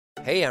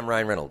Hey, I'm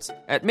Ryan Reynolds.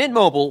 At Mint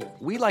Mobile,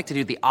 we like to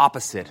do the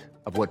opposite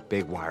of what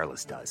Big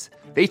Wireless does.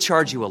 They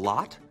charge you a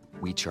lot,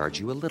 we charge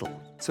you a little.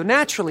 So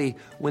naturally,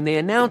 when they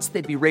announced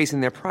they'd be raising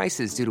their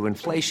prices due to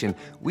inflation,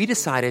 we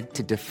decided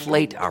to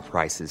deflate our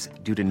prices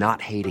due to not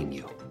hating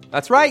you.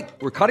 That's right.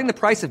 We're cutting the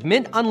price of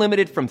Mint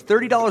Unlimited from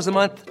 $30 a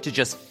month to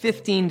just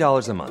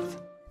 $15 a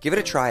month. Give it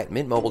a try at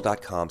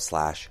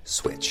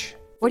mintmobile.com/switch.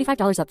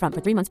 $45 up front for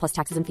 3 months plus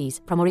taxes and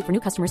fees. Promo rate for new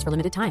customers for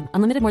limited time.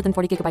 Unlimited more than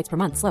 40 gigabytes per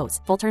month. Slows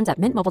full terms at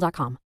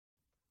mintmobile.com.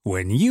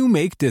 When you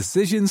make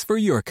decisions for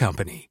your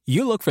company,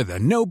 you look for the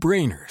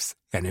no-brainers.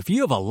 And if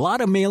you have a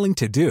lot of mailing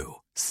to do,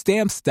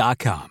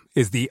 Stamps.com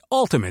is the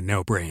ultimate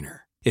no-brainer.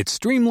 It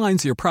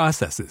streamlines your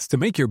processes to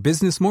make your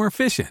business more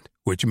efficient,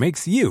 which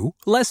makes you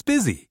less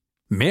busy.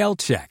 Mail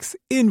checks,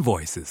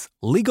 invoices,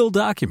 legal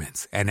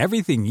documents, and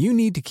everything you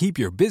need to keep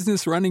your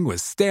business running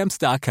with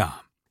Stamps.com.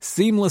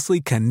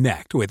 Seamlessly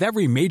connect with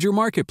every major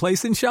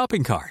marketplace and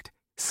shopping cart.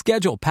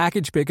 Schedule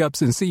package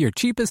pickups and see your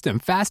cheapest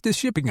and fastest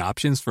shipping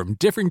options from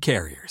different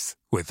carriers,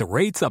 with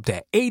rates up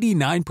to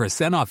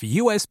 89% off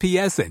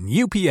USPS and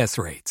UPS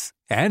rates.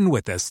 And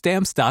with the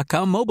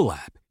Stamps.com mobile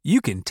app,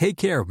 you can take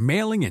care of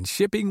mailing and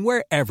shipping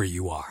wherever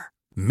you are.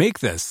 Make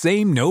the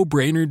same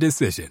no-brainer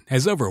decision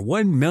as over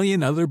 1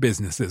 million other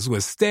businesses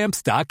with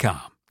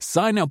Stamps.com.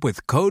 Sign up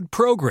with code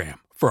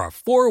PROGRAM for a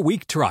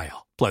 4-week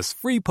trial, plus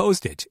free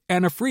postage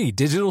and a free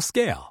digital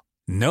scale.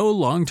 No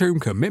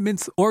long-term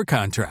commitments or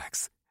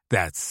contracts.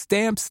 That's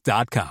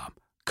Stamps.com.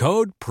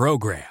 Code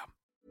PROGRAM.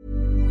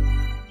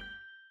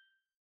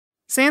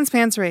 Sans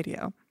Pants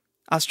Radio,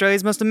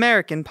 Australia's most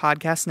American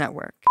podcast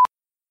network.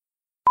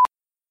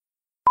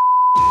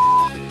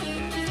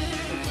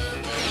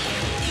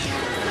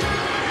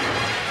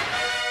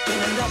 In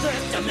another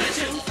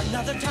dimension,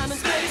 another time and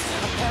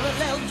space, a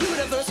parallel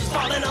universe is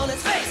falling on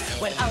its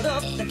face. When out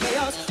of the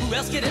chaos, who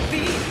else could it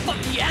be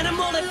but the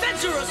animal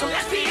adventurers from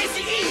SPACE?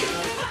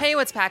 Hey,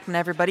 what's packing,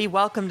 everybody?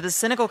 Welcome to the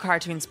Cynical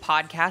Cartoons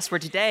podcast, where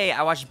today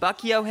I watched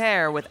Bucky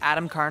O'Hare with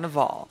Adam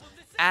Carnival.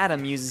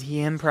 Adam uses he,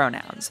 him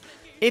pronouns.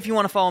 If you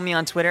want to follow me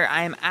on Twitter,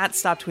 I am at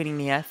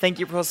StopTweetingMia. Thank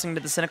you for listening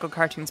to the Cynical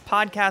Cartoons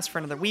podcast for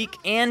another week.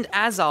 And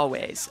as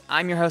always,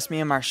 I'm your host,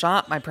 Mia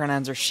Marchant. My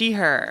pronouns are she,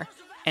 her.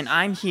 And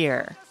I'm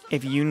here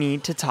if you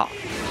need to talk.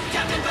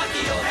 Captain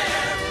Bucky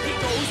O'Hare, he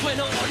goes when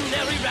no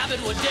ordinary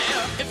rabbit would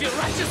dare. If your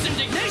righteous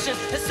indignation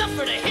has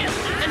suffered a hit,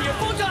 and your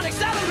photon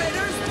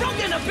accelerator is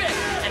broken a bit,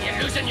 and you're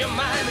losing your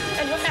mind,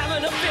 and you're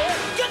having a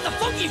fit, get the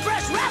funky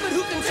fresh rabbit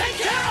who can take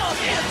care of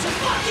it. It's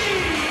Bucky!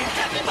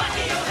 Captain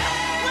Bucky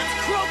O'Hare! Let's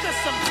croak us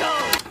some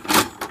toad!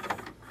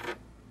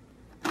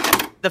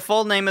 The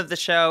full name of the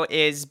show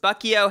is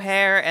Bucky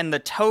O'Hare and the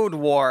Toad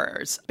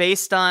Wars,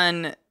 based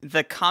on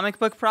the comic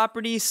book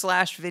property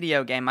 /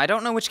 video game. I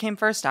don't know which came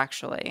first,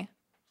 actually.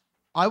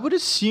 I would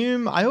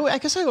assume, I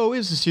guess I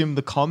always assume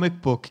the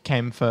comic book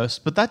came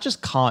first, but that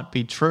just can't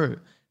be true.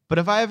 But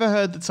if I ever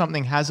heard that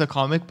something has a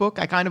comic book,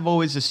 I kind of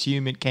always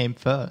assume it came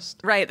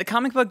first. Right, the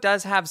comic book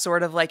does have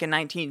sort of like a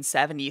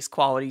 1970s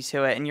quality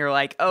to it, and you're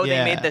like, oh,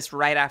 Yeah. they made this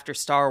right after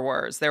Star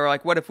Wars. They were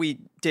like, what if we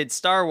did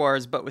Star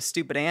Wars but with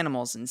stupid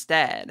animals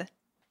instead?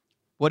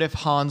 What if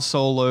Han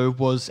Solo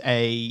was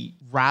a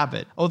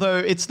rabbit? Although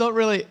it's not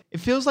really, it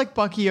feels like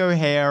Bucky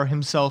O'Hare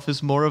himself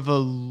is more of a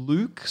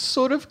Luke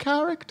sort of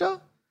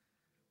character.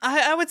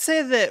 I would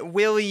say that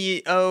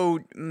Willie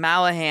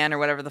O'Mallahan, or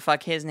whatever the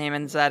fuck his name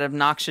is, that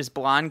obnoxious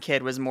blonde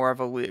kid, was more of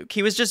a Luke.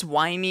 He was just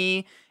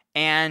whiny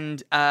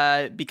and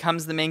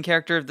becomes the main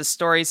character of the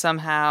story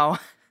somehow.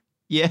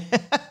 Yeah,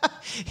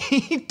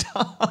 he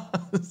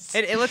does.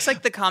 It looks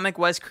like the comic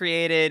was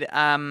created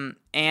and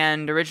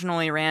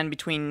originally ran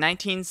between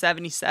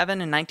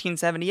 1977 and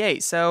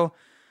 1978. So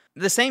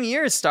the same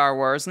year as Star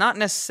Wars, not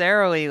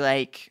necessarily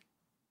like,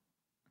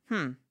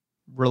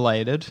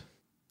 Related.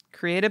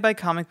 Created by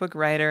comic book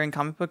writer and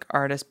comic book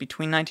artist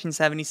between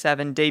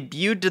 1977,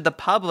 debuted to the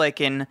public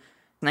in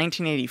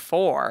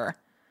 1984.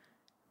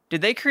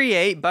 Did they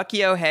create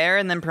Bucky O'Hare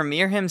and then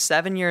premiere him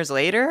 7 years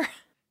later?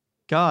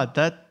 God,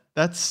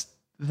 that's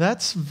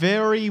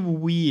very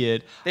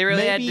weird. They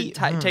really had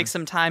to take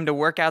some time to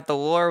work out the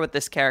lore with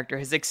this character,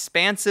 his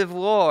expansive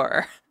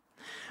lore,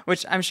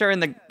 which I'm sure in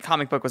the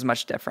comic book was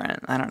much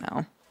different. I don't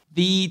know.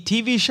 The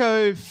TV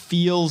show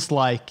feels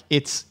like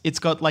it's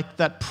got like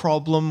that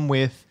problem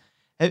with.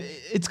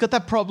 It's got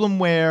that problem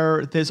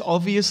where there's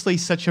obviously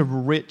such a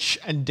rich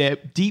and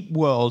deep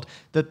world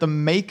that the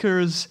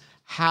makers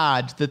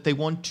had that they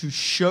want to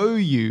show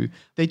you.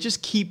 They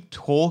just keep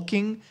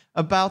talking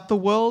about the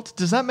world.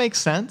 Does that make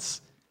sense?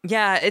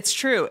 Yeah, it's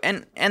true.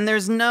 And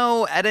there's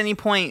no, at any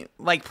point,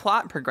 like,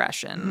 plot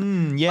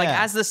progression. Yeah. Like,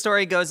 as the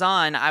story goes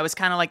on, I was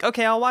kind of like,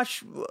 okay, I'll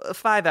watch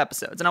 5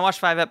 episodes. And I watched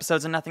 5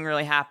 episodes and nothing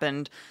really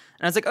happened.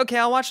 And I was like, okay,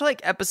 I'll watch,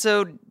 like,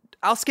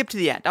 I'll skip to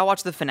the end. I'll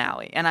watch the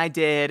finale. And I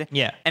did.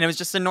 Yeah. And it was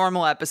just a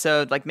normal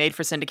episode, like, made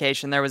for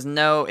syndication. There was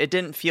it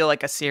didn't feel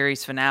like a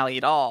series finale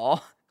at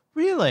all.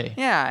 Really?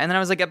 Yeah. And then I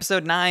was like,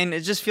 episode 9, it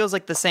just feels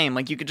like the same.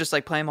 Like, you could just,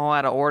 like, play them all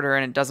out of order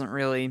and it doesn't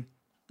really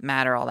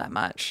matter all that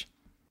much.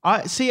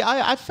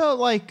 I felt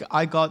like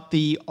I got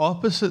the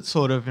opposite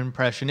sort of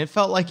impression. It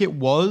felt like it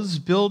was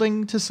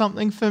building to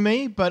something for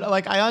me, but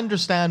like I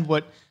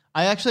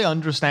actually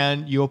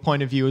understand your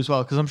point of view as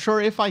well, because I'm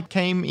sure if I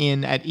came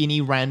in at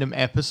any random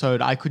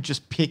episode, I could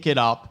just pick it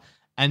up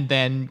and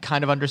then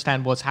kind of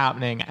understand what's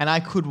happening, and I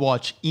could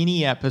watch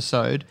any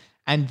episode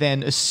and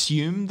then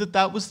assume that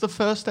that was the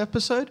first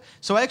episode.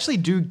 So I actually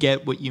do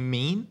get what you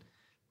mean,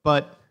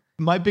 but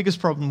my biggest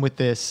problem with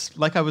this,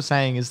 like I was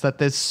saying, is that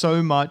there's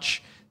so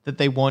much that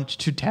they want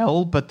to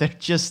tell, but they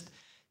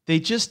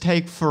just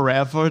take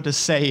forever to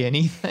say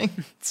anything.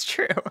 It's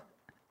true.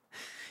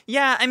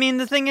 Yeah, I mean,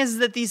 the thing is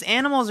that these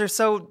animals are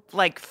so,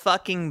 like,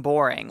 fucking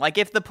boring. Like,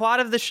 if the plot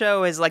of the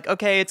show is like,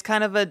 okay, it's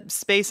kind of a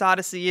space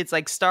odyssey, it's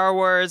like Star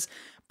Wars,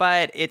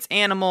 but it's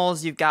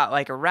animals, you've got,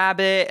 like, a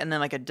rabbit, and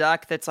then, like, a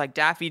duck that's like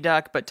Daffy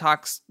Duck, but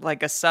talks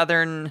like a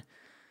southern,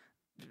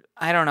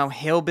 I don't know,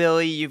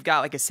 hillbilly. You've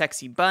got like a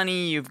sexy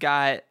bunny. You've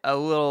got a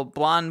little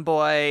blonde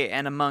boy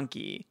and a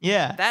monkey.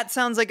 Yeah. That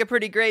sounds like a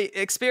pretty great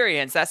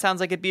experience. That sounds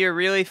like it'd be a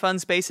really fun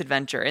space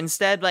adventure.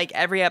 Instead, like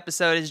every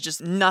episode is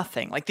just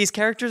nothing. Like these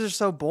characters are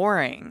so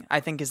boring, I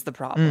think is the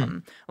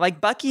problem.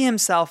 Like Bucky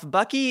himself,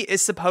 Bucky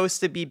is supposed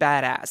to be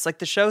badass. Like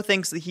the show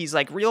thinks that he's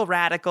like real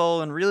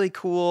radical and really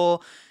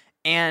cool.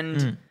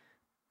 And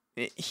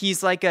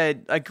he's like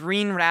a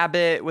green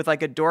rabbit with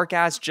like a dork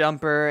ass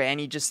jumper, and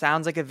he just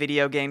sounds like a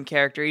video game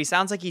character. He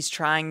sounds like he's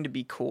trying to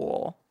be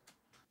cool.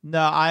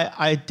 No,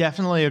 I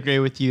definitely agree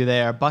with you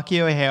there.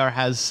 Bucky O'Hare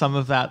has some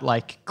of that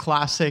like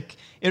classic.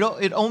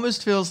 It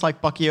almost feels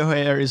like Bucky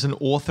O'Hare is an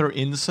author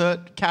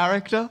insert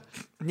character.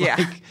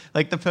 Yeah.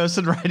 Like the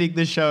person writing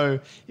the show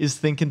is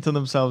thinking to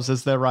themselves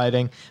as they're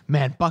writing,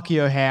 man, Bucky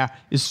O'Hare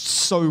is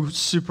so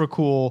super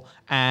cool,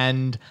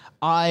 and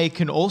I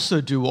can also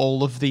do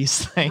all of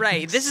these things.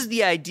 Right. This is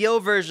the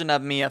ideal version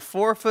of me, a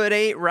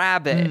 4'8"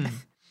 rabbit.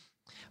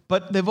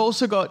 But they've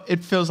also got,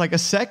 it feels like a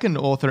second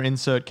author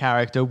insert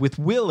character with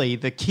Willie,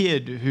 the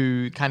kid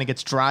who kind of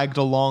gets dragged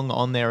along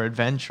on their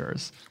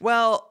adventures.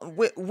 Well,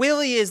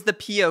 Willie is the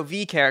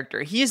POV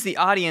character. He's the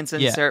audience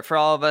insert for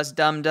all of us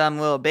dumb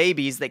little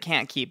babies that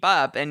can't keep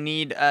up and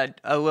need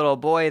a little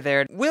boy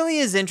there. Willie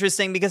is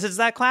interesting because it's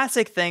that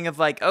classic thing of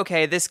like,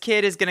 okay, this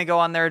kid is going to go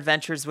on their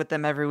adventures with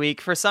them every week.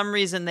 For some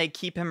reason, they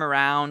keep him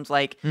around.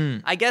 Like,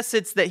 I guess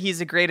it's that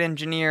he's a great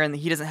engineer and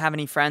he doesn't have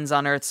any friends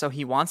on Earth, so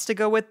he wants to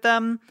go with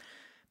them.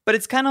 But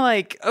it's kind of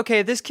like,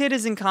 okay, this kid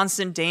is in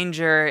constant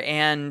danger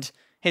and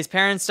his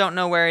parents don't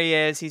know where he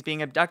is. He's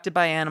being abducted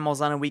by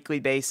animals on a weekly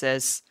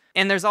basis.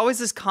 And there's always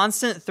this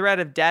constant threat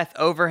of death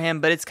over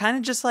him, but it's kind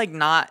of just like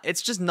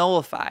it's just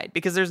nullified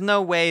because there's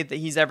no way that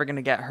he's ever going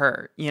to get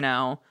hurt, you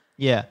know?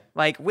 Yeah.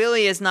 Like,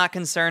 Willie is not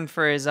concerned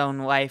for his own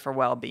life or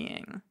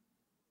well-being.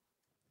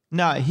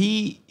 No,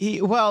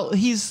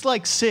 he's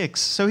like 6,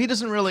 so he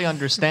doesn't really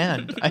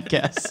understand, I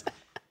guess.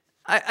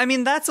 I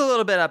mean, that's a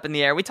little bit up in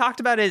the air. We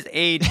talked about his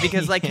age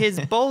because, like, his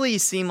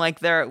bullies seem like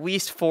they're at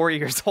least 4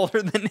 years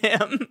older than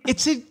him.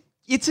 It's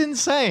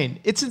insane.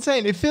 It's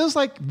insane. It feels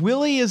like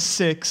Willie is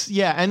 6.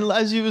 Yeah, and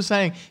as you were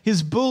saying,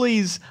 his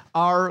bullies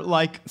are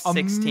like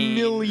 16. a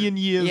million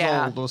years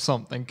old or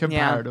something,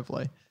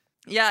 comparatively.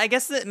 Yeah, I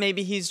guess that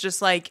maybe he's just,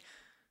 like,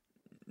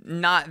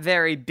 not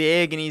very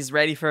big and he's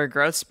ready for a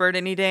growth spurt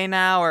any day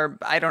now, or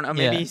I don't know,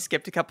 maybe he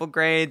skipped a couple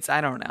grades. I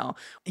don't know.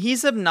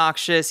 He's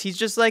obnoxious. He's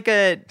just like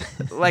a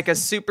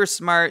super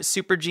smart,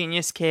 super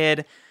genius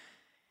kid.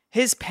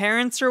 His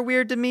parents are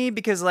weird to me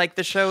because like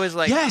the show is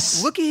like,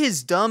 look at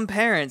his dumb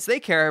parents.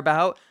 They care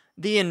about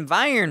the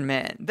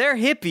environment. They're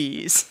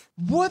hippies.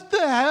 What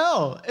the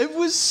hell? It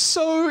was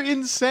so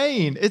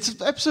insane.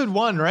 It's episode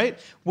 1, right?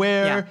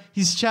 Where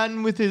he's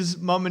chatting with his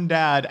mom and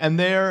dad and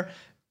they're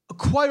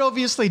quite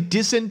obviously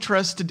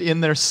disinterested in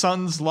their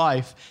son's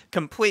life.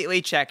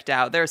 Completely checked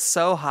out. They're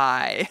so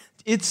high.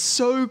 It's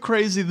so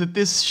crazy that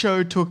this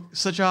show took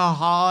such a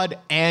hard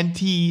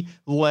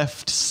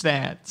anti-left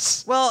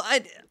stance. Well,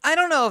 I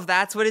don't know if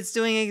that's what it's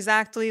doing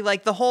exactly.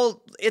 Like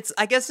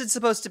I guess it's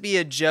supposed to be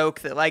a joke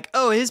that like,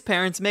 oh, his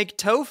parents make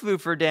tofu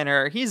for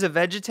dinner. He's a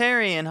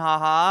vegetarian,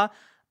 haha.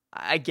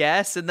 I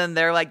guess. And then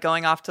they're like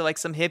going off to like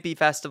some hippie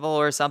festival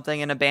or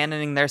something and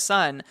abandoning their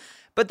son.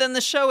 But then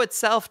the show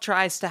itself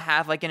tries to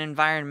have like an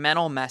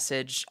environmental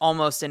message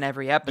almost in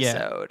every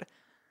episode. Yeah.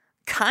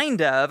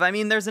 Kind of. I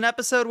mean, there's an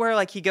episode where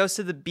like he goes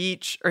to the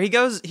beach or he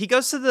goes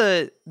to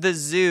the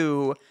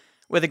zoo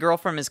with a girl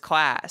from his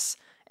class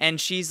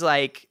and she's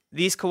like,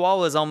 these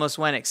koalas almost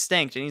went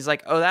extinct. And he's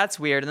like, oh, that's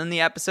weird. And then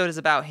the episode is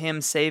about him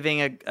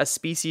saving a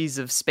species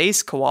of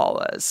space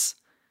koalas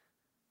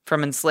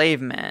from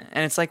enslavement.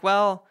 And it's like,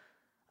 well,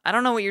 I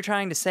don't know what you're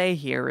trying to say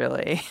here,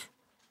 really.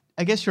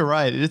 I guess you're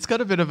right. It's got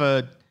a bit of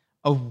a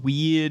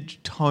weird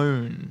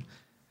tone.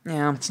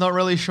 Yeah. It's not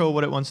really sure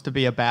what it wants to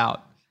be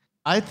about.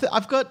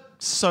 I've got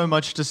so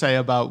much to say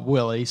about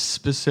Willie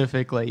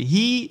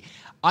specifically.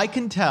 I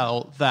can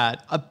tell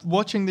that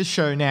watching this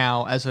show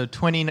now as a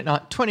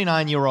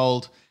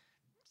 29-year-old,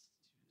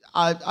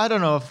 I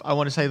don't know if I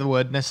want to say the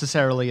word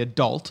necessarily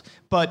adult,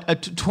 but a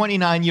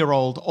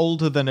 29-year-old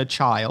older than a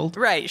child.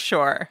 Right,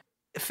 sure.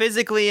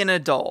 Physically an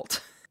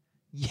adult.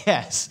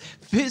 Yes,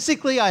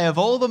 physically I have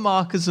all the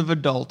markers of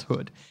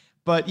adulthood.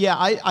 But yeah,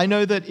 I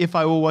know that if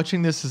I were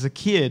watching this as a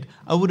kid,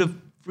 I would have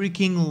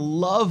freaking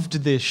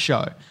loved this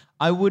show.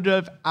 I would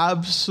have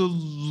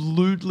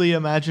absolutely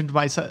imagined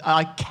myself.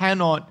 I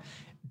cannot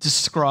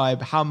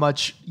describe how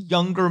much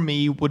younger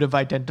me would have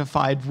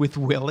identified with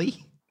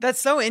Willie.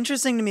 That's so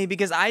interesting to me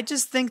because I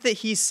just think that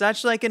he's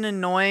such like an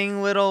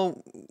annoying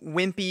little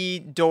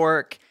wimpy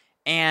dork,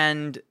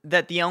 and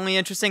that the only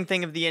interesting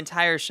thing of the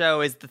entire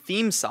show is the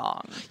theme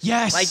song.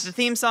 Yes. Like the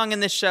theme song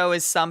in this show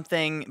is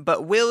something,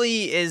 but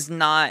Willie is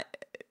not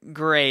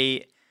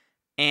great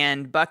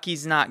and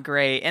Bucky's not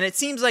great. And it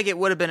seems like it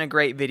would have been a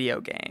great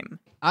video game.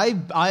 I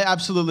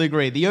absolutely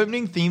agree. The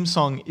opening theme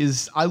song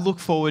I look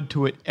forward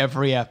to it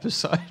every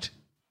episode.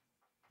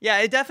 Yeah,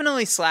 it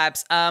definitely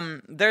slaps.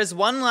 There's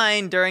one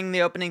line during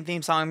the opening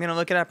theme song, I'm going to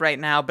look it up right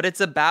now, but it's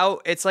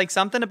like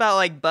something about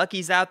like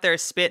Bucky's out there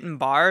spitting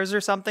bars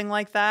or something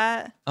like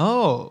that.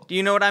 Oh. Do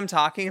you know what I'm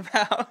talking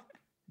about?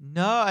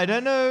 No, I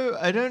don't know.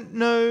 I don't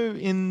know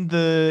in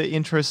the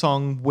intro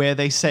song where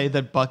they say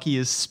that Bucky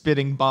is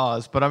spitting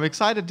bars, but I'm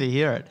excited to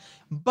hear it.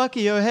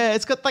 Bucky O'Hare,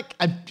 it's got like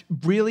a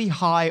really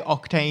high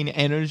octane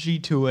energy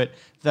to it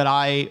that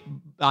I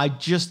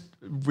just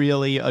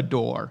really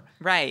adore.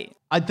 Right.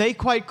 They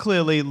quite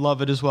clearly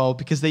love it as well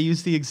because they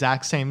use the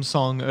exact same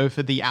song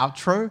over the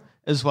outro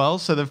as well.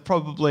 So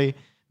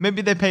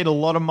maybe they paid a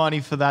lot of money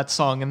for that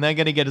song and they're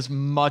going to get as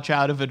much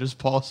out of it as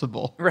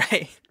possible.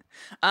 Right.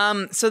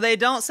 So they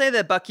don't say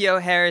that Bucky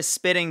O'Hare is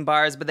spitting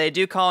bars, but they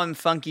do call him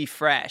Funky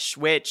Fresh,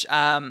 which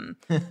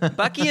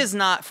Bucky is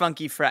not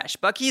Funky Fresh.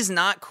 Bucky's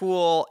not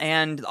cool,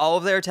 and all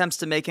of their attempts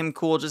to make him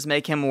cool just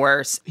make him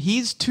worse.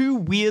 He's too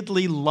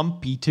weirdly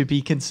lumpy to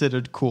be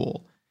considered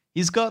cool.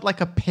 He's got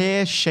like a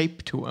pear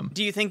shape to him.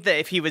 Do you think that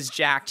if he was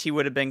jacked, he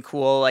would have been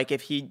cool? Like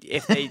if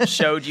they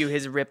showed you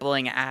his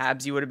rippling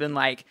abs, you would have been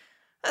like,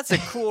 that's a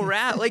cool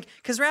rat. Like,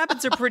 because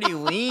rabbits are pretty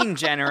lean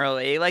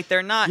generally. Like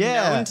they're not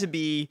known to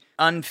be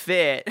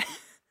unfit.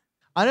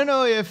 I don't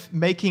know if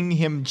making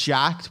him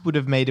jacked would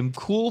have made him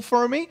cool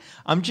for me.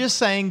 I'm just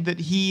saying that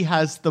he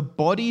has the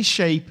body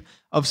shape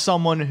of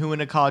someone who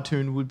in a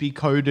cartoon would be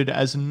coded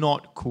as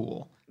not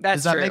cool.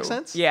 Does that true. make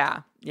sense?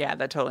 Yeah,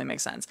 that totally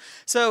makes sense.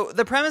 So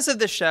the premise of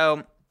the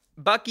show,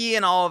 Bucky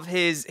and all of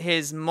his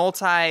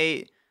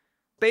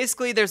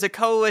basically there's a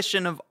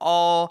coalition of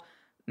all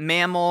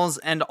mammals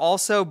and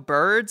also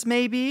birds,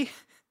 maybe?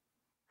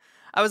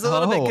 I was a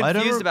little bit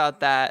confused about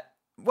that.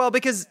 Well,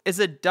 because is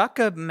a duck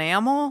a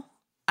mammal?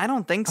 I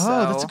don't think so.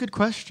 Oh, that's a good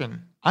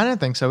question. I don't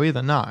think so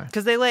either, no.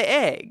 Because they lay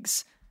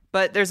eggs,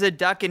 but there's a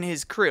duck in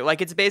his crew.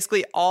 Like it's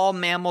basically all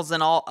mammals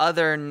and all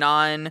other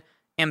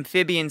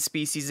non-amphibian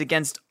species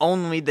against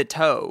only the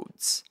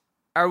toads.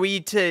 Are we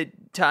to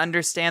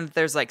understand that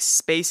there's like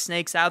space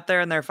snakes out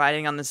there and they're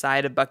fighting on the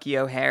side of Bucky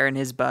O'Hare and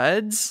his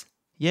buds?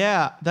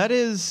 Yeah, that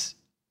is...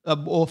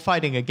 or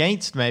fighting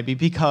against maybe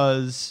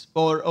because,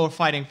 or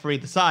fighting for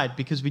either side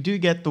because we do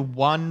get the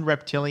one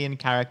reptilian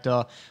character,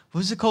 what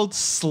was it called?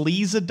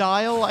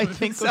 Sleazadile, I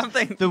think.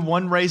 Something. The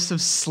one race of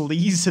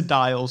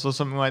Sleazadiles or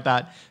something like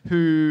that,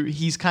 who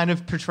he's kind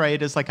of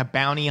portrayed as like a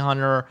bounty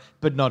hunter,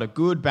 but not a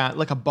good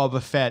like a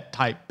Boba Fett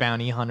type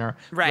bounty hunter.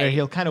 Right. Where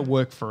he'll kind of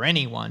work for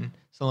anyone.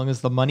 So long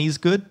as the money's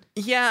good?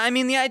 Yeah, I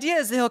mean, the idea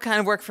is that he'll kind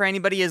of work for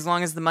anybody as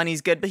long as the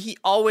money's good, but he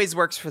always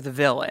works for the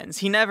villains.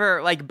 He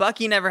never, like,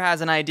 Bucky never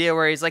has an idea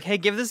where he's like, hey,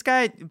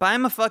 buy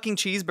him a fucking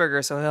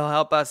cheeseburger so he'll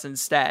help us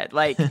instead.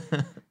 Like,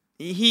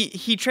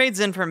 he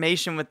trades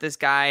information with this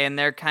guy, and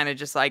they're kind of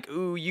just like,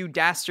 ooh, you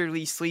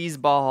dastardly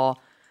sleazeball.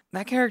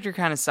 That character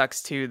kind of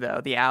sucks too,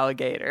 though, the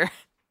alligator.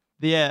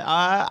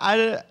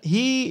 Yeah,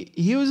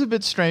 he was a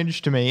bit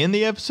strange to me. In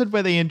the episode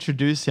where they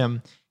introduce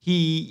him,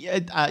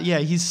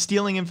 he's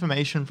stealing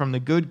information from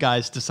the good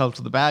guys to sell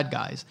to the bad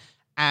guys.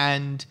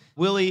 And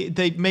Willie,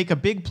 they make a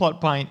big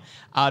plot point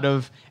out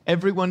of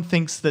everyone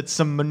thinks that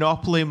some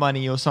Monopoly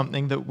money or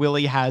something that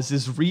Willie has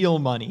is real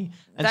money.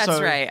 And That's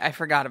right. I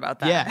forgot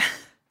about that. Yeah.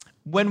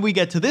 When we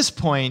get to this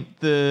point,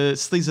 the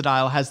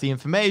Sleazadile has the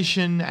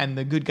information and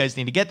the good guys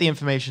need to get the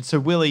information. So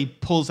Willie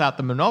pulls out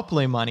the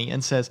Monopoly money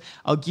and says,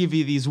 I'll give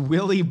you these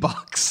Willie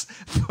bucks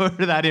for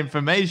that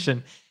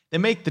information. They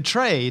make the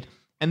trade.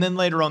 And then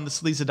later on, the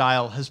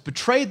Sleazadile has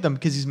betrayed them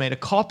because he's made a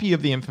copy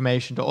of the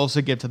information to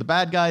also give to the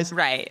bad guys.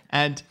 Right.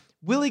 And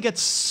Willie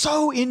gets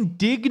so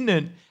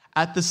indignant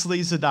at the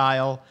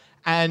Sleazadile.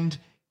 And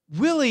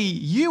Willie,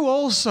 you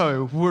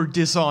also were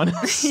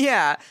dishonest.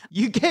 Yeah.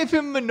 You gave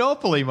him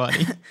Monopoly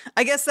money.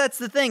 I guess that's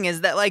the thing,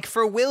 is that, like,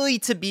 for Willie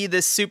to be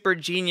this super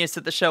genius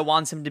that the show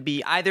wants him to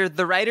be, either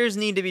the writers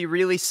need to be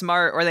really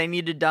smart or they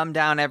need to dumb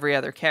down every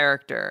other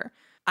character.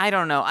 I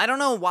don't know. I don't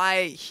know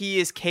why he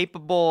is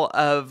capable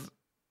of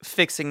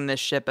fixing this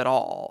ship at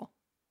all.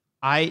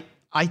 I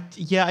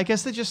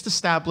guess they just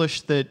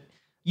established that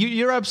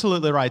you're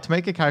absolutely right. To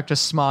make a character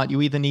smart,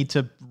 you either need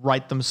to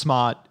write them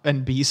smart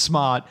and be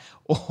smart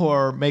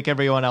or make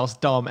everyone else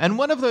dumb. And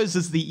one of those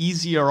is the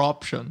easier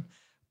option.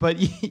 But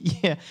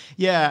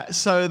yeah.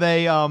 So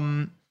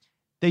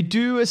they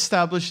do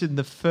establish in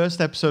the first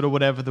episode or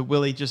whatever that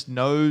Willie just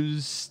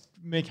knows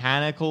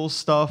mechanical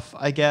stuff,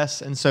 I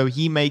guess. And so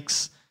he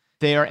makes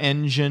their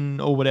engine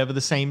or whatever,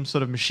 the same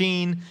sort of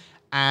machine.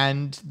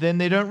 And then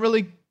they don't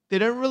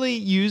really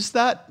use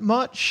that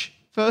much,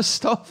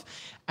 first off.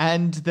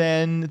 And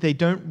then they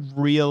don't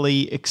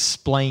really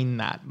explain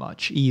that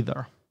much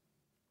either.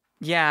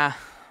 Yeah,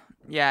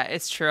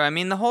 it's true. I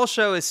mean, the whole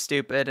show is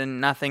stupid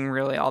and nothing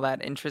really all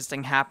that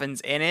interesting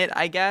happens in it,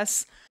 I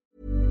guess.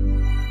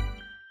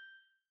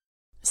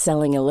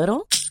 Selling a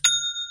little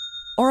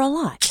or a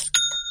lot?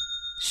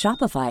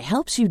 Shopify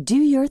helps you do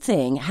your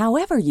thing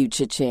however you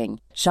cha-ching.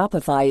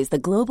 Shopify is the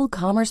global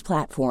commerce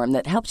platform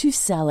that helps you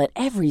sell at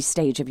every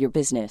stage of your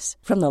business.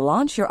 From the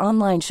launch your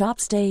online shop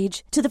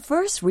stage to the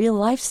first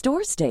real-life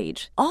store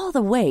stage, all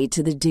the way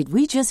to the did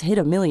we just hit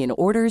a million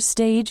orders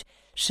stage.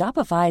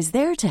 Shopify is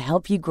there to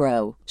help you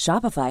grow.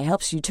 Shopify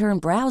helps you turn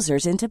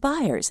browsers into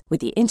buyers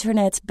with the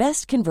internet's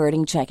best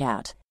converting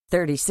checkout.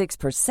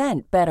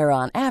 36% better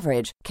on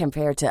average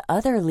compared to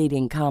other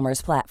leading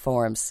commerce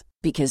platforms.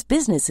 Because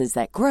businesses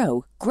that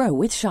grow, grow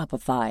with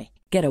Shopify.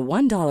 Get a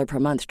 $1 per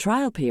month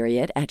trial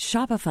period at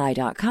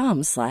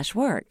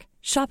shopify.com/work.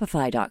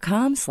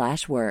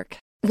 Shopify.com/work.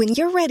 When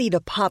you're ready to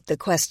pop the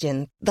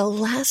question, the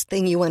last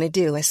thing you want to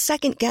do is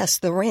second-guess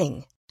the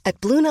ring. At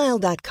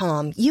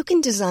BlueNile.com, you can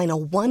design a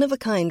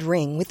one-of-a-kind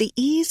ring with the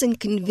ease and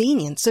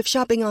convenience of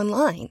shopping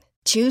online.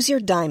 Choose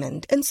your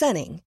diamond and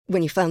setting.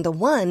 When you find the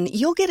one,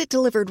 you'll get it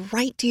delivered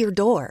right to your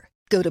door.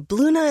 Go to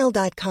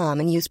BlueNile.com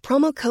and use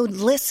promo code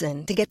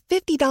LISTEN to get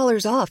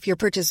 $50 off your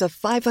purchase of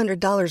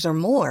 $500 or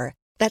more.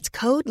 That's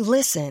code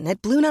LISTEN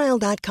at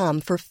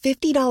BlueNile.com for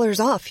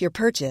 $50 off your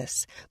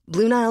purchase.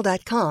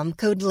 BlueNile.com,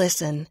 code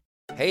LISTEN.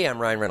 Hey, I'm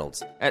Ryan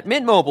Reynolds. At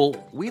Mint Mobile,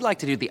 we like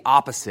to do the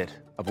opposite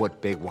of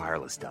what Big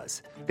Wireless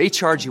does. They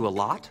charge you a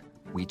lot,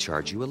 we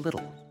charge you a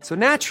little. So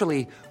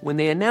naturally, when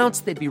they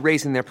announced they'd be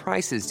raising their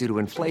prices due to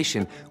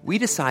inflation, we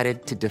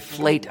decided to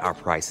deflate our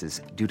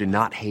prices due to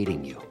not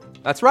hating you.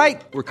 That's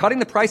right. We're cutting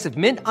the price of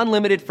Mint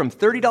Unlimited from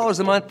 $30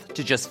 a month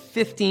to just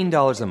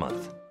 $15 a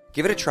month.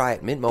 Give it a try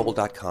at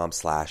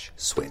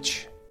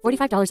mintmobile.com/switch.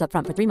 $45 up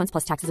front for 3 months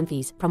plus taxes and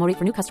fees. Promo rate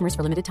for new customers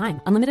for limited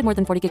time. Unlimited more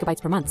than 40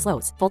 gigabytes per month.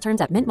 Slows full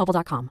terms at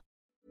mintmobile.com.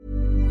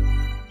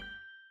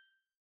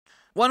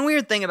 One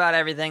weird thing about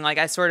everything, like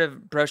I sort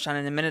of broached on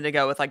it a minute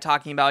ago with like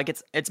talking about like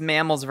it's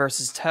mammals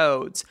versus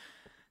toads.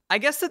 I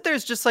guess that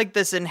there's just like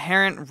this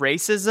inherent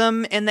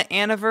racism in the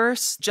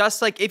Aniverse.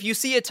 Just like if you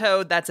see a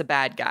toad, that's a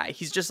bad guy.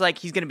 He's just like,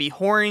 he's going to be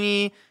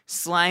horny,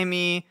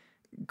 slimy,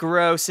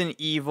 gross and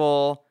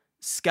evil,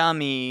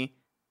 scummy.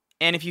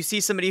 And if you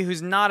see somebody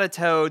who's not a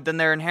toad, then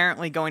they're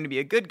inherently going to be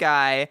a good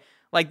guy.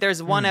 Like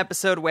there's one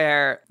episode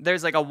where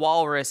there's like a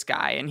walrus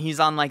guy and he's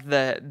on like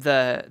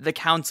the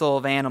council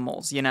of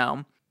animals, you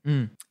know?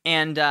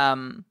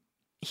 And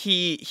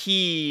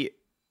he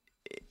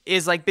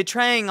is like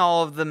betraying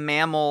all of the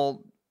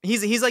mammal.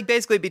 He's like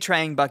basically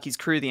betraying Bucky's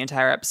crew the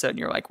entire episode. And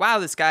you're like, wow,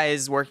 this guy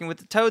is working with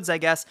the toads, I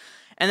guess.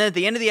 And then at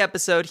the end of the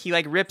episode, he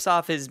like rips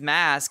off his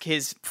mask,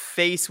 his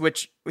face,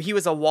 which he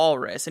was a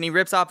walrus, and he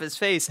rips off his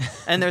face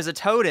and there's a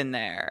toad in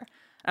there.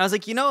 And I was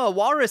like, you know, a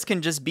walrus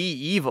can just be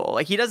evil.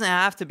 Like he doesn't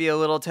have to be a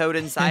little toad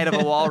inside of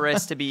a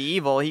walrus to be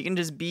evil. He can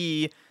just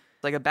be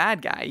like a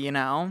bad guy, you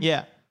know?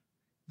 Yeah.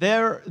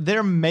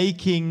 They're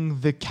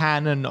making the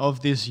canon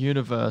of this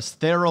universe.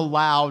 They're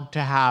allowed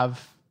to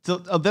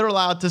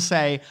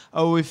say,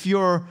 oh, if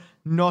you're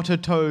not a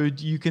toad,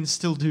 you can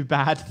still do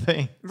bad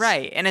things.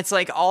 Right. And it's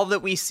like all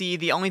that we see,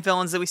 the only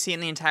villains that we see in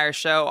the entire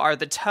show are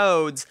the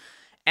toads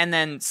and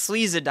then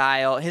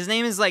Sleazadile. His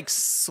name is like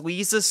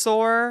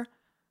Sleazosaur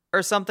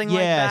or something like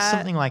that. Yeah,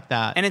 something like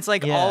that. And it's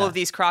like all of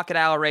these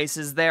crocodile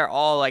races, they're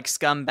all like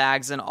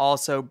scumbags and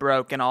also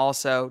broke and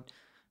also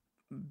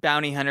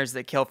bounty hunters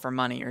that kill for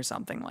money or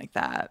something like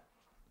that.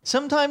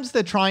 Sometimes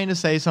they're trying to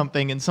say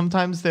something, and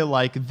sometimes they're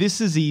like,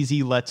 this is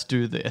easy, let's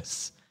do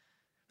this.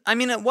 I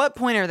mean, at what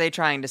point are they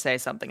trying to say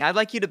something? I'd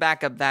like you to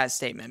back up that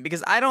statement,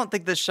 because I don't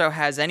think this show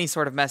has any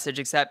sort of message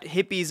except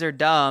hippies are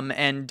dumb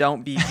and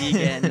don't be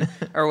vegan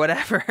or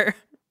whatever.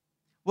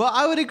 Well,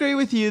 I would agree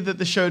with you that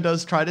the show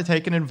does try to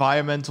take an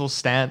environmental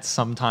stance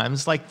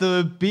sometimes. Like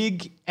the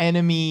big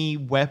enemy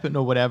weapon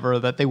or whatever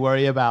that they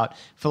worry about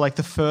for like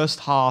the first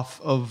half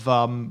of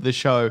the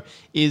show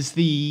is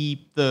the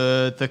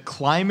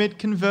climate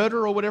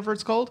converter or whatever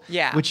it's called.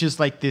 Yeah. Which is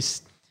like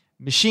this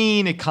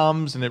machine. It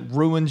comes and it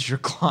ruins your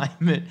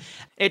climate.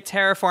 It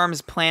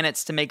terraforms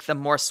planets to make them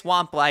more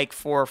swamp-like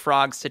for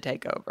frogs to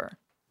take over.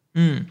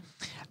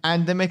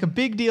 And they make a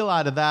big deal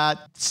out of that.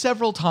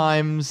 Several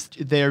times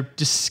they're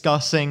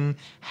discussing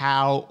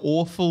how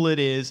awful it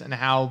is and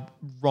how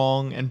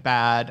wrong and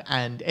bad.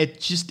 And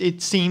it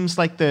seems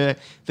like the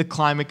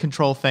climate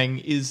control thing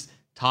is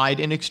tied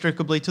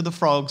inextricably to the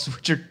frogs,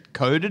 which are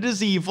coded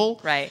as evil.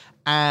 Right.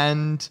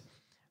 And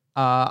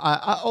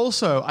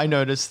I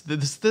noticed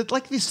that there's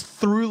like this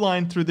through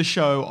line through the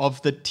show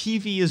of the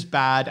TV is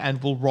bad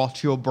and will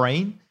rot your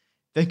brain.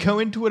 They go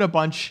into it a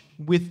bunch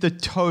with the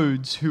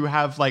toads who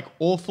have like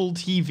awful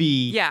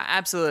TV. Yeah,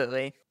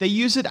 absolutely. They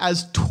use it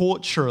as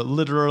torture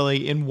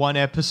literally in one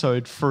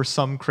episode for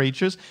some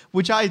creatures,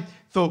 which I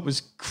thought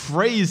was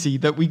crazy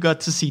that we got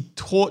to see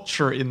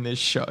torture in this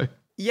show.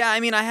 Yeah, I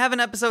mean, I have an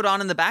episode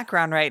on in the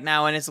background right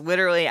now, and it's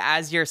literally,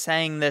 as you're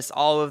saying this,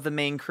 all of the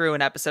main crew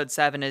in episode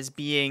 7 is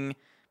being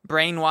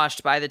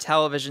brainwashed by the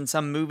television,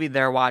 some movie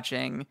they're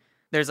watching.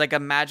 There's like a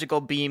magical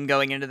beam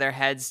going into their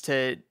heads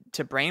to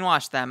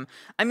brainwash them.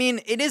 I mean,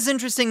 it is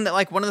interesting that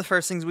like one of the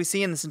first things we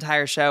see in this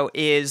entire show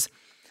is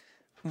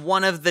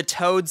one of the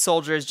Toad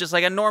soldiers, just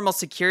like a normal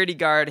security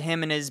guard,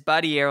 him and his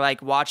buddy are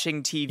like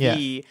watching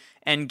TV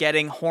and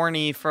getting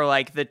horny for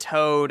like the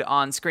Toad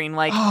on screen.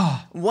 Like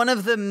one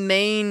of the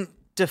main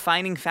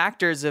defining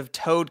factors of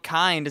Toad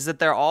kind is that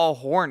they're all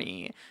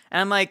horny.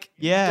 And I'm like,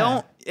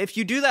 if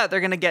you do that, they're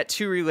going to get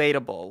too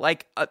relatable.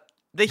 Like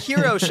the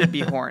hero should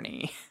be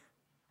horny.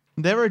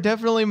 There are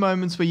definitely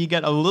moments where you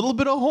get a little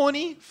bit of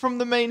horny from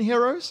the main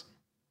heroes.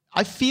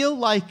 I feel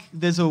like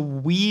there's a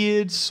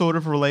weird sort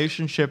of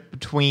relationship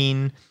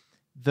between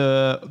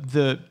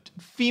the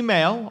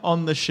female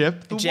on the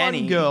ship, the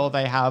Jenny. one girl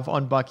they have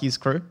on Bucky's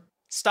crew.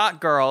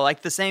 Stock girl,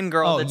 like the same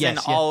girl that's in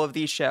all of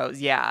these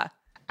shows, yeah.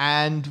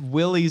 And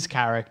Willie's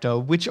character,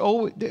 which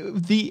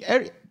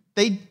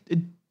they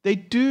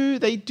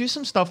do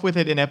some stuff with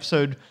it in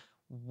episode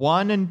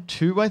 1 and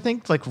 2, I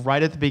think, like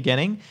right at the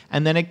beginning,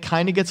 and then it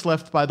kind of gets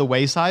left by the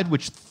wayside,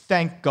 which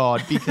thank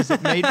God, because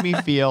it made me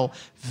feel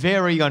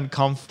very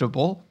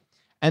uncomfortable.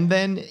 And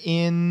then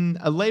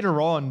later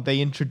on,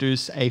 they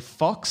introduce a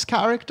Fox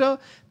character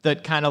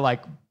that kind of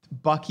like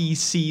Bucky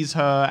sees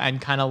her and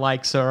kind of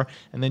likes her,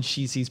 and then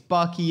she sees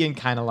Bucky and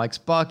kind of likes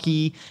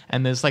Bucky,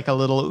 and there's like a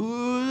little,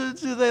 ooh,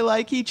 do they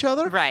like each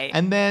other? Right.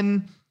 And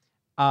then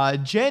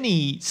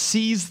Jenny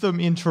sees them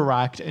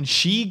interact and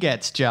she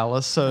gets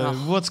jealous. So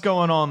what's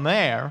going on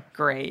there?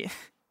 Great.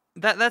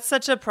 That's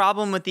such a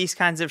problem with these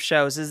kinds of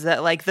shows, is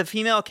that like the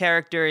female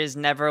character is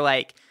never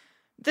like,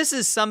 this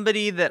is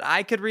somebody that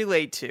I could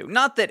relate to.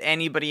 Not that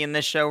anybody in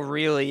this show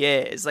really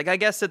is. Like, I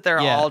guess that they're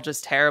all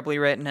just terribly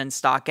written and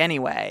stock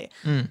anyway.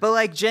 But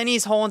like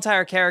Jenny's whole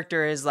entire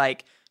character is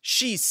like,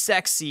 she's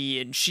sexy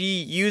and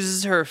she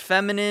uses her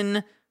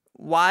feminine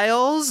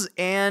wiles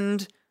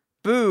and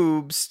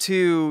boobs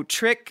to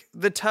trick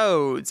the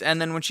Toads, and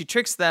then when she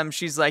tricks them,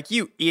 she's like,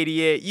 you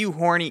idiot, you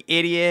horny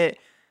idiot,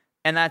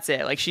 and that's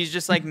it. Like, she's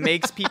just like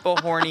makes people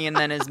horny and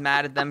then is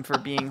mad at them for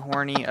being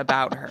horny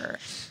about her.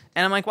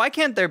 And I'm like, why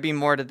can't there be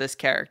more to this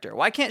character?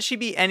 Why can't she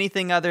be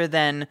anything other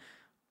than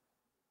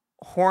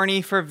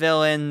horny for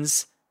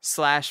villains /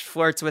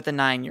 flirts with a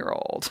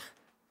 9-year-old?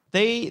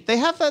 They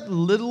have that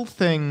little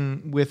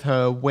thing with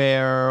her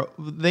where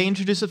they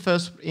introduce it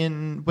first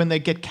when they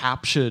get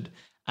captured.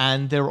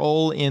 And they're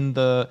all in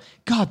the...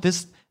 God,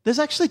 there's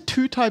actually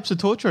 2 types of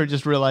torture, I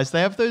just realized.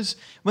 They have those...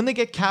 When they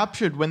get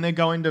captured, when they're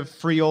going to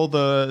free all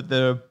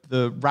the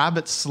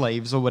rabbit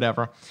slaves or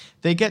whatever,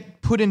 they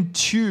get put in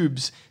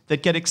tubes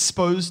that get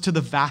exposed to the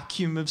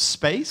vacuum of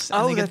space.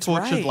 And they get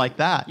tortured like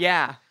that.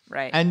 Yeah,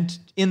 right. And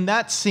in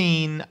that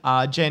scene,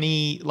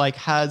 Jenny like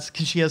has...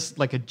 Because she has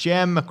like a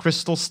gem, a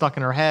crystal stuck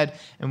in her head,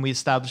 and we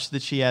established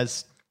that she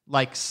has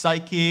like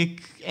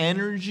psychic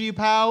energy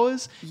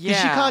powers. Yeah.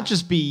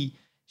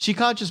 She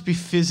can't just be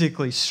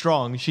physically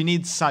strong. She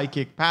needs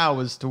psychic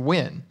powers to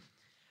win.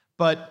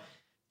 But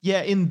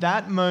yeah, in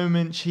that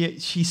moment,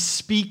 she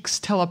speaks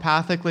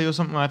telepathically or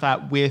something like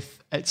that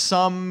with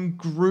some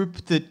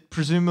group that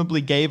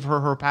presumably gave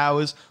her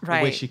powers, or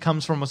where she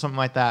comes from or something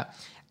like that.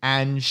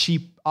 And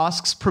she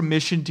asks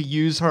permission to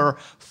use her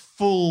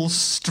full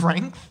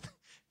strength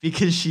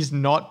because she's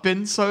not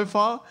been so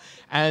far.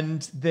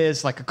 And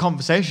there's like a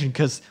conversation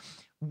because...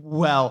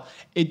 Well,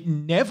 it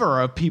never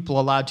are people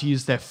allowed to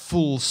use their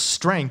full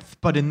strength,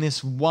 but in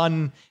this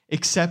one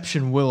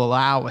exception, we'll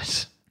allow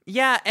it.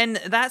 Yeah, and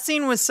that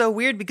scene was so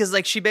weird because,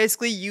 like, she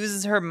basically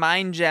uses her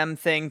mind gem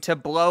thing to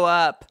blow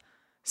up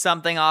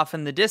something off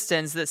in the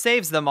distance that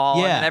saves them all.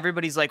 Yeah. And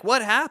everybody's like,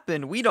 what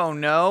happened? We don't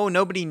know.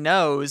 Nobody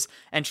knows.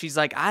 And she's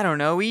like, I don't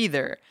know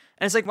either.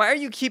 And it's like, why are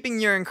you keeping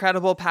your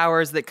incredible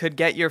powers that could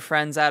get your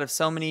friends out of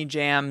so many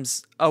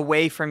jams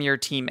away from your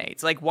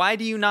teammates? Like, why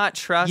do you not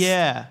trust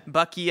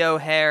Bucky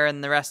O'Hare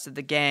and the rest of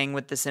the gang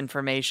with this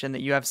information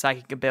that you have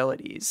psychic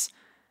abilities?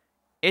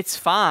 It's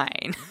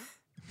fine.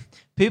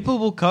 People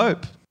will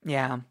cope.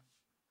 Yeah.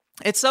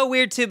 It's so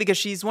weird, too, because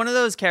she's one of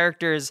those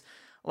characters,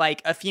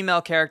 like a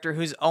female character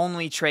whose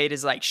only trait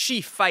is like,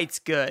 she fights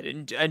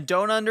good, and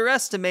don't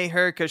underestimate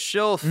her because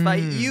she'll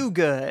fight you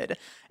good.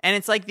 And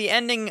it's like the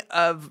ending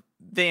of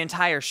the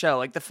entire show,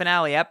 like the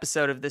finale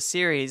episode of this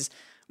series,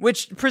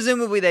 which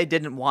presumably they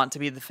didn't want to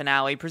be the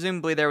finale.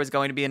 Presumably there was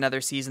going to be another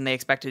season they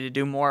expected to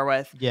do more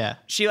with. Yeah.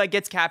 She like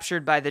gets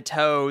captured by the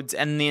Toads,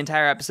 and the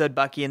entire episode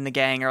Bucky and the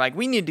gang are like,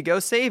 we need to go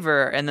save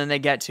her. And then they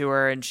get to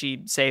her and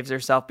she saves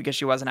herself because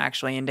she wasn't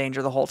actually in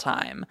danger the whole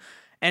time.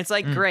 And it's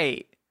like,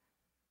 great.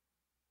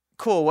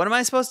 Cool. What am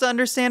I supposed to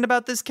understand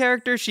about this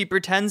character? She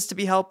pretends to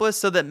be helpless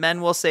so that men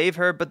will save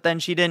her, but then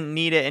she didn't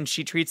need it and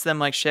she treats them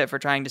like shit for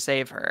trying to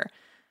save her.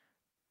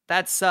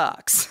 That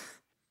sucks.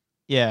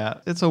 Yeah,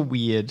 it's a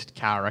weird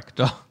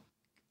character.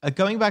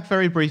 Going back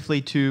very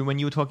briefly to when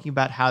you were talking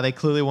about how they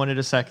clearly wanted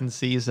a second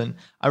season,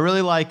 I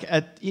really like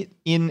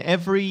in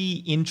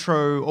every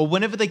intro or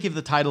whenever they give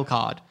the title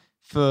card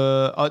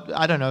for,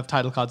 I don't know if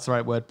title card's the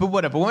right word, but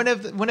whatever.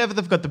 Whenever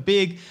they've got the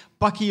big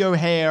Bucky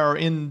O'Hare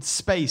in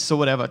space or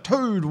whatever,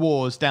 Toad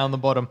Wars down the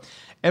bottom,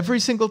 every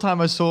single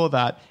time I saw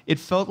that, it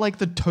felt like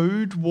the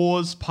Toad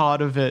Wars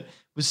part of it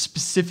was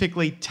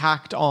specifically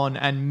tacked on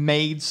and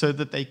made so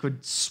that they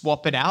could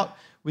swap it out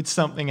with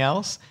something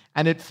else,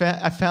 and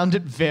I found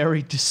it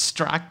very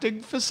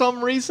distracting for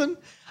some reason.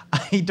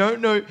 I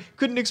don't know,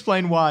 couldn't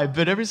explain why,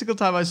 but every single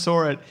time I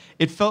saw it,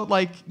 it felt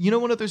like,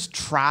 one of those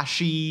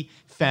trashy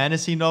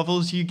fantasy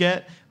novels you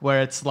get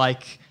where it's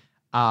like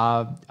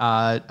the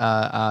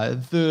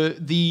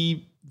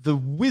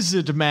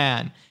Wizard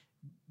Man,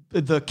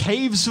 the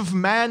Caves of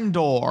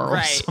Mandor,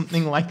 or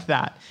something like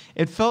that.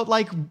 It felt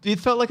like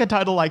a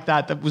title like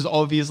that was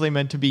obviously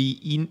meant to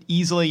be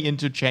easily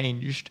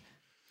interchanged.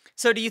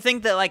 So do you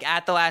think that like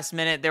at the last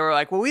minute they were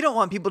like, well, we don't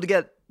want people to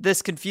get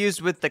this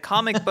confused with the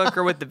comic book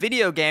or with the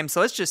video game,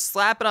 so let's just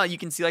slap it on. You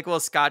can see like a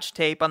little Scotch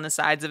tape on the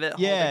sides of it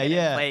holding it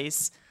in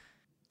place.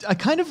 I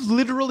kind of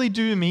literally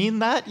do mean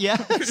that,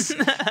 yes.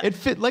 It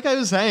fit, like I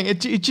was saying,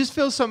 it just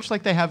feels so much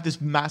like they have this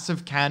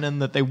massive canon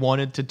that they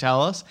wanted to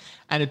tell us,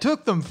 and it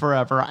took them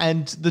forever.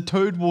 And the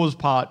Toad Wars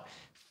part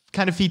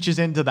kind of features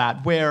into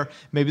that, where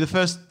maybe the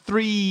first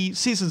 3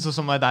 seasons or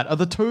something like that are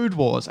the Toad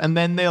Wars, and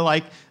then they're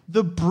like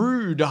the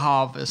Brood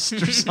Harvest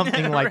or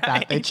something like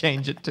that. They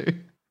change it to.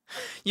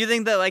 You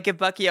think that like if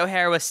Bucky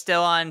O'Hare was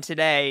still on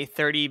today,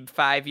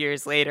 35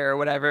 years later or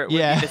whatever, it would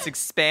be this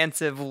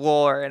expansive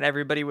lore and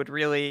everybody would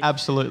really...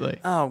 Absolutely.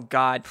 Oh,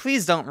 God.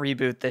 Please don't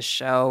reboot this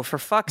show, for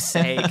fuck's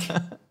sake.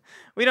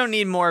 We don't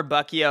need more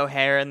Bucky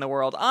O'Hare in the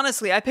world.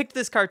 Honestly, I picked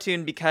this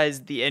cartoon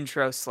because the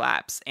intro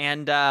slaps,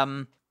 and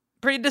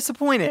pretty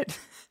disappointed.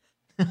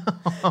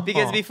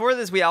 Because before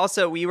this,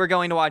 we were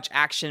going to watch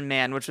Action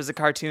Man, which was a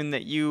cartoon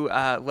that you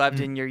loved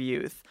in your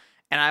youth.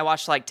 And I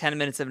watched like 10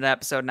 minutes of an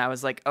episode and I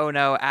was like, oh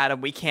no, Adam,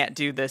 we can't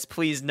do this.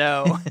 Please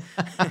no.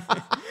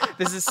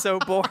 This is so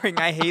boring.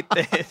 I hate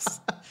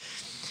this.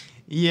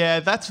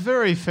 Yeah, that's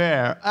very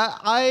fair.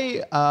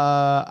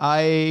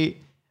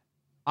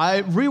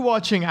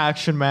 Rewatching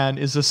Action Man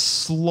is a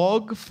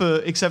slog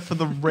except for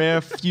the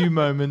rare few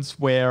moments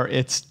where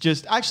it's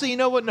just, actually, you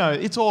know what? No,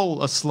 it's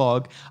all a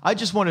slog. I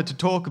just wanted to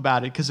talk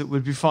about it because it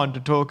would be fun to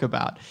talk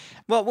about.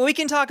 Well, we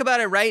can talk about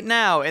it right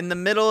now in the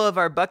middle of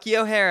our Bucky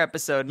O'Hare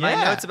episode. My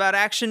notes about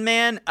Action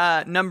Man.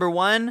 Number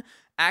 1,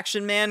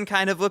 Action Man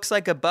kind of looks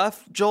like a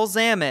buff Joel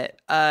Zammett.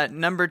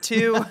 Number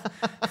 2,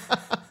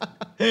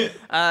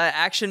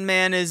 Action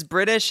Man is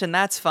British, and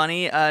that's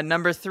funny.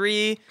 Number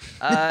 3,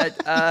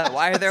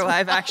 why are there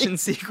live action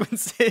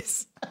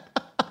sequences?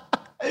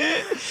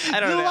 I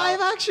don't know. The live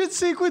action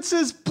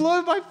sequences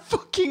blow my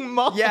fucking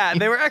mind. Yeah,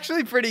 they were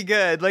actually pretty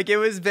good. Like, it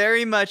was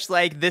very much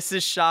like this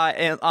is shot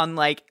on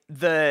like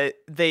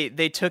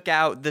they took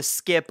out the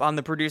skip on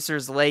the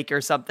producer's lake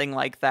or something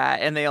like that,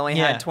 and they only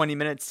had 20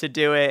 minutes to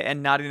do it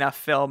and not enough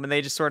film, and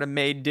they just sort of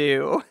made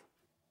do.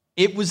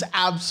 It was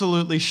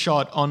absolutely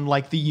shot on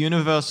like the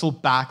Universal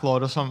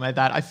backlot or something like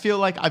that. I feel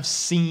like I've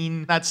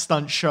seen that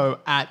stunt show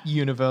at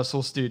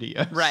Universal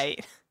Studios.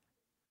 Right.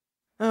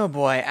 Oh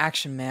boy,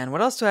 Action Man. What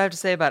else do I have to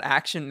say about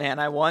Action Man?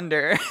 I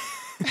wonder.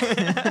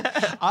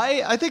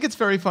 I think it's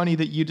very funny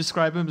that you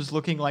describe him as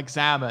looking like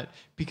Zammett,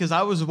 because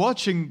I was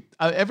watching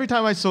every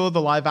time I saw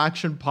the live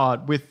action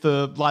part with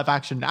the live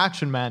action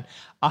Action Man,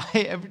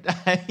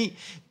 I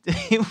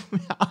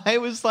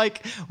was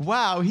like,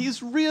 wow,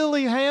 he's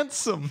really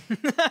handsome.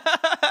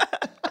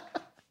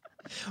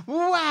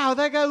 Wow,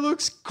 that guy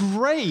looks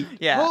great.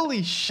 Yeah.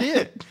 Holy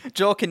shit.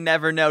 Joel can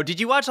never know. Did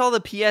you watch all the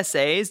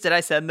PSAs? Did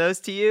I send those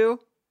to you?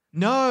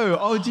 No.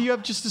 Oh, do you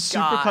have just a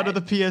super cut of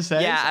the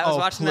PSAs? Yeah, I was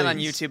watching them on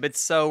YouTube. It's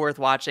so worth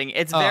watching.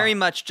 It's very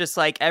much just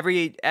like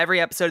every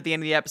episode, at the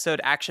end of the episode,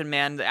 Action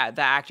Man,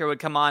 the actor would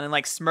come on and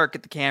like smirk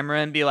at the camera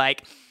and be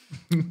like,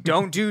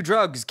 "Don't do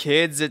drugs,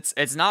 kids.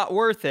 It's not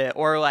worth it."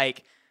 Or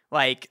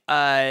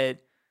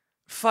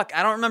fuck,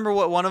 I don't remember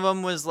what one of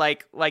them was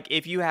like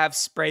if you have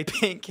spray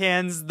paint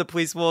cans, the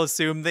police will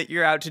assume that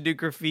you're out to do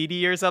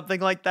graffiti or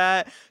something like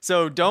that.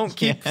 So don't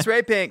keep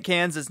spray paint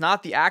cans. It's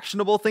not the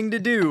actionable thing to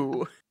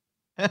do.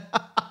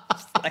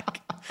 Like,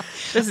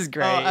 this is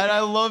great. And I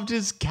loved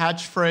his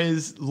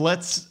catchphrase,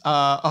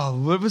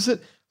 what was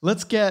it?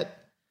 Let's get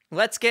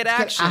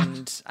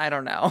actioned. I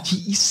don't know.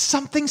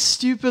 Something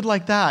stupid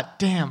like that.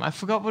 Damn, I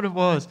forgot what it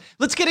was.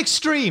 Let's get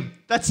extreme.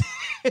 That's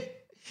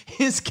it.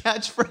 His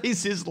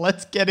catchphrase is,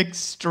 let's get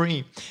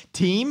extreme.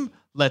 Team,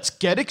 let's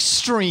get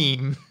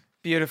extreme.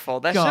 Beautiful.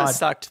 That show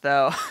sucked,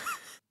 though.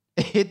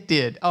 It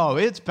did. Oh,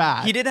 it's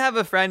bad. He did have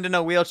a friend in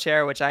a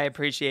wheelchair, which I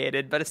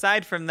appreciated. But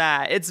aside from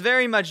that, it's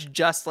very much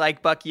just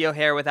like Bucky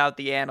O'Hare without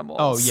the animals.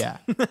 Oh, yeah.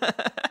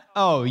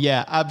 Oh,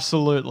 yeah,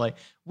 absolutely.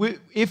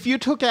 If you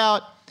took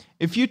out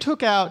if you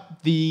took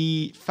out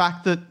the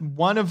fact that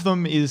one of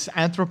them is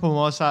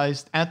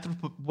anthropomorphized,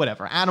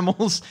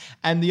 animals,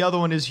 and the other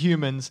one is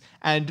humans,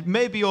 and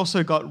maybe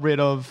also got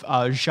rid of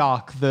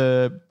Jacques,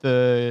 the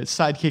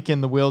sidekick in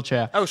the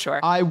wheelchair. Oh,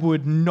 sure. I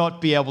would not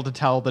be able to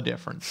tell the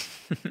difference.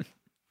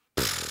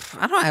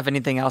 I don't have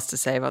anything else to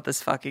say about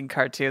this fucking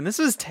cartoon. This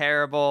was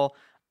terrible.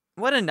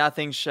 What a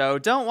nothing show.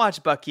 Don't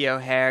watch Bucky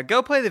O'Hare.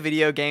 Go play the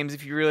video games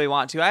if you really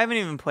want to. I haven't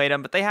even played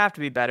them, but they have to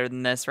be better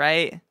than this,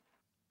 right?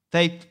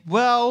 They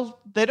don't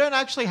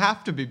actually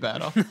have to be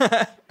better.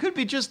 Could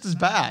be just as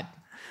bad.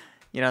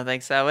 You don't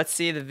think so? Let's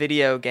see the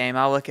video game.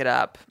 I'll look it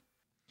up.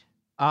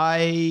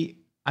 I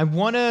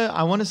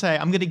wanna say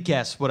I'm gonna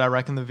guess what I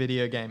reckon the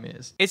video game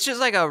is. It's just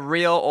like a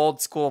real old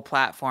school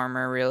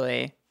platformer,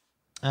 really.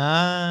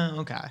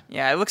 Okay.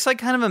 Yeah, it looks like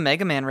kind of a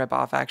Mega Man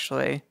ripoff,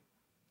 actually.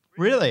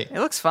 Really? It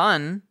looks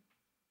fun.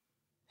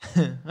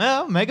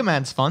 Well, Mega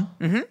Man's fun.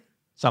 Mm-hmm.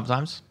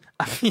 Sometimes.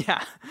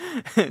 Yeah,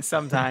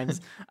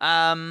 sometimes.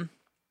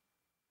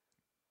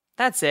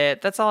 That's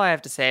it. That's all I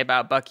have to say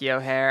about Bucky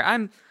O'Hare.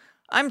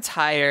 I'm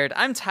tired.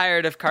 I'm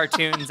tired of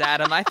cartoons,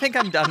 Adam. I think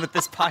I'm done with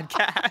this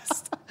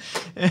podcast.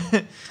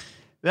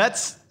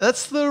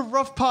 That's the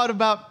rough part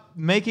about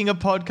making a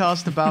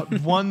podcast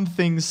about one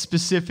thing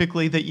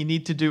specifically that you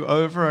need to do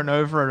over and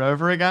over and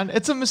over again.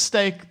 It's a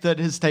mistake that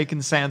has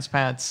taken Sans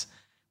Pants.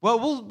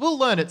 Well, we'll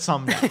learn it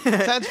someday.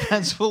 Sans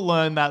Pants will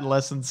learn that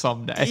lesson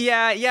someday.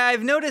 Yeah.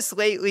 I've noticed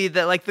lately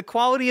that like the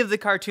quality of the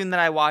cartoon that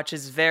I watch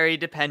is very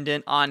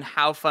dependent on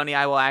how funny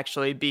I will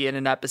actually be in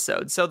an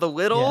episode. So The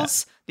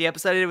Littles, the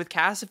episode I did with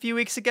Cass a few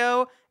weeks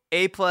ago,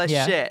 A+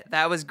 shit.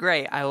 That was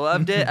great. I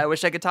loved it. I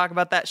wish I could talk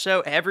about that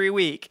show every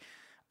week.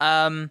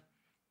 Bucky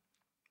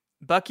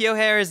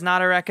O'Hare is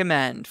not a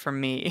recommend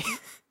from me.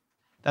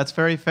 That's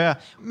very fair.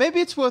 Maybe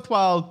it's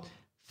worthwhile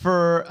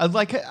for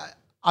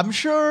I'm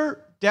sure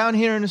down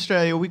here in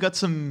Australia we got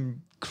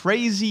some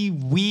crazy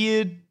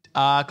weird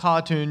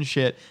cartoon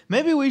shit.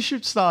 Maybe we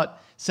should start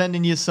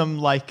sending you some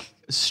like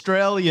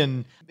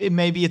Australian.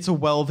 Maybe it's a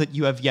well that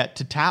you have yet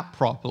to tap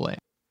properly.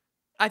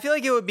 I feel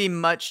like it would be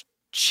much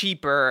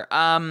cheaper.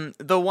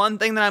 The one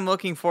thing that I'm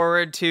looking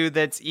forward to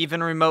that's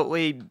even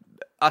remotely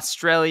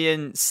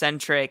Australian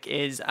centric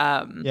is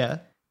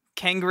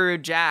Kangaroo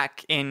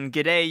Jack in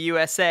G'day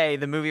USA,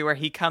 the movie where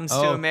he comes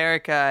to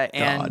America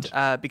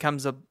and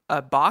becomes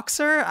a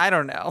boxer. I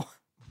don't know.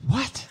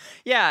 What?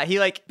 Yeah, he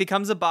like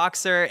becomes a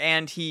boxer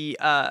and he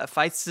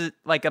fights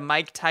like a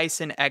Mike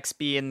Tyson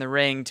XB in the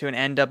ring to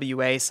an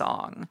NWA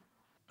song.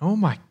 Oh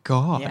my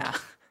God. Yeah.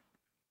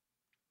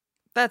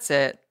 That's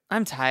it.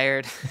 I'm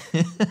tired.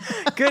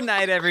 Good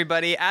night,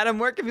 everybody. Adam,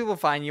 where can people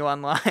find you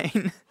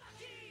online?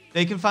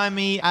 They can find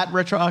me at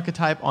Retro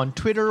Archetype on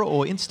Twitter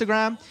or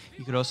Instagram.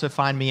 You could also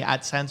find me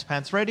at Sans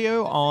Pants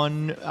Radio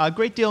on a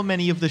great deal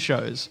many of the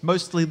shows,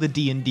 mostly the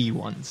D&D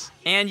ones.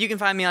 And you can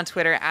find me on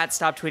Twitter at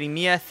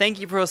StopTweetingMia. Thank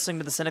you for listening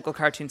to the Cynical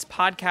Cartoons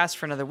podcast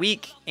for another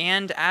week.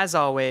 And as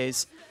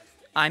always,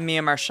 I'm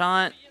Mia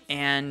Marchant,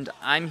 and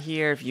I'm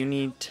here if you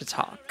need to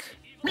talk.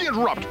 We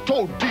interrupt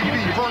Toad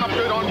TV for an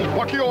update on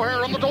Bucky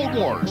O'Hare and the Toad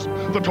Wars.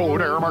 The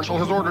Toad Air Marshal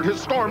has ordered his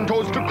Storm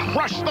Toads to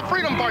crush the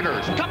Freedom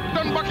Fighters.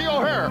 Captain Bucky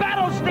O'Hare.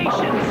 Battle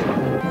stations!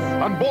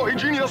 And boy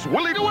genius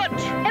Willie DeWitt.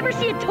 Ever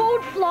see a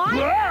toad fly?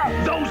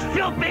 Yeah, those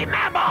filthy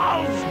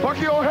mammals!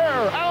 Bucky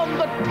O'Hare and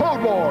the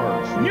Toad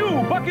Wars.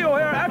 New Bucky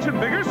O'Hare action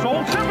figures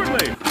sold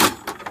separately.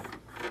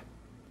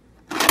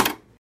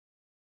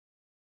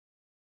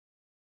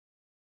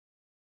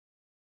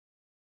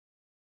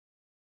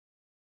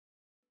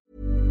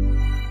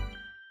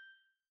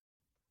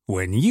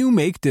 When you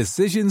make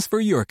decisions for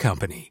your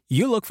company,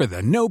 you look for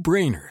the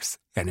no-brainers.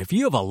 And if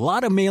you have a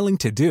lot of mailing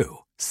to do,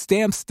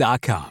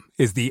 Stamps.com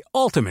is the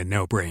ultimate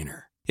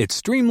no-brainer. It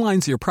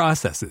streamlines your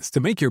processes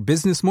to make your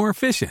business more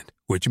efficient,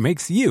 which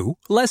makes you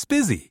less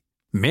busy.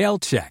 Mail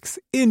checks,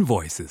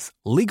 invoices,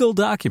 legal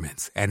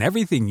documents, and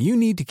everything you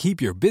need to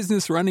keep your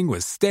business running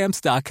with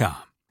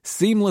Stamps.com.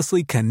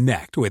 Seamlessly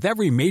connect with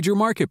every major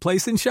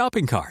marketplace and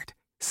shopping cart.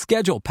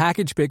 Schedule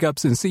package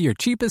pickups and see your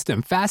cheapest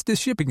and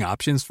fastest shipping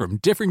options from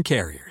different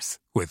carriers.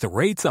 With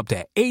rates up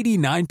to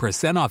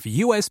 89% off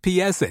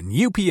USPS and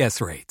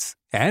UPS rates.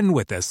 And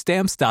with the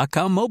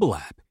Stamps.com mobile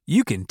app,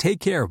 you can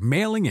take care of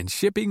mailing and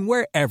shipping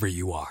wherever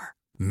you are.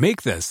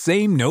 Make the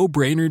same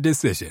no-brainer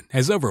decision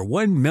as over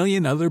 1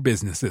 million other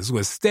businesses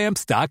with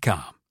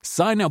Stamps.com.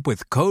 Sign up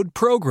with code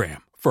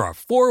PROGRAM for a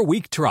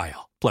 4-week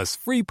trial, plus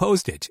free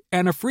postage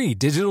and a free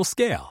digital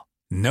scale.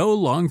 No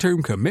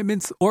long-term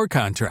commitments or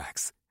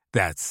contracts.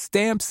 That's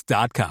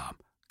Stamps.com.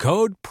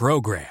 Code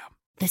PROGRAM.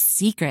 The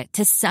secret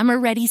to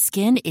summer-ready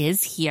skin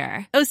is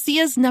here.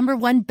 Osea's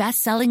 #1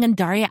 best-selling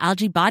Undaria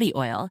Algae Body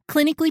Oil,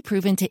 clinically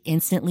proven to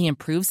instantly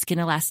improve skin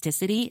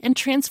elasticity and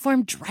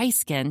transform dry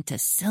skin to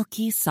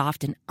silky,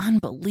 soft, and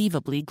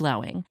unbelievably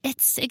glowing.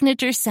 Its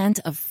signature scent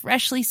of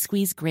freshly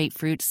squeezed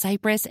grapefruit,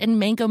 cypress, and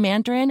mango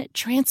mandarin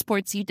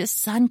transports you to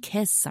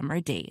sun-kissed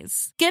summer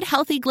days. Get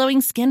healthy, glowing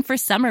skin for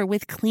summer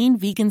with clean,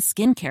 vegan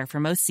skincare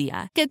from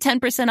Osea. Get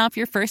 10% off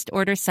your first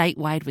order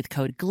site-wide with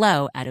code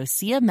GLOW at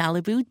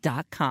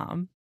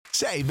OseaMalibu.com.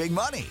 Save big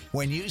money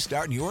when you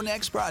start your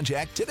next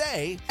project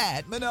today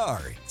at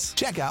Menards.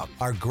 Check out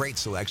our great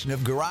selection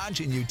of garage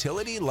and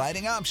utility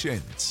lighting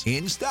options.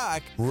 In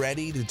stock,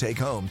 ready to take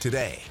home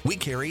today. We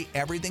carry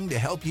everything to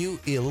help you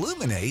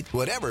illuminate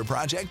whatever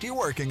project you're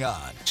working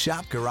on.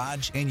 Shop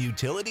garage and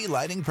utility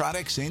lighting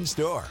products in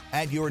store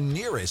at your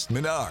nearest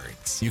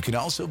Menards. You can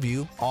also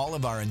view all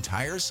of our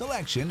entire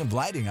selection of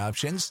lighting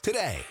options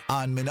today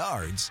on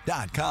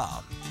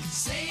Menards.com.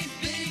 Save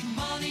big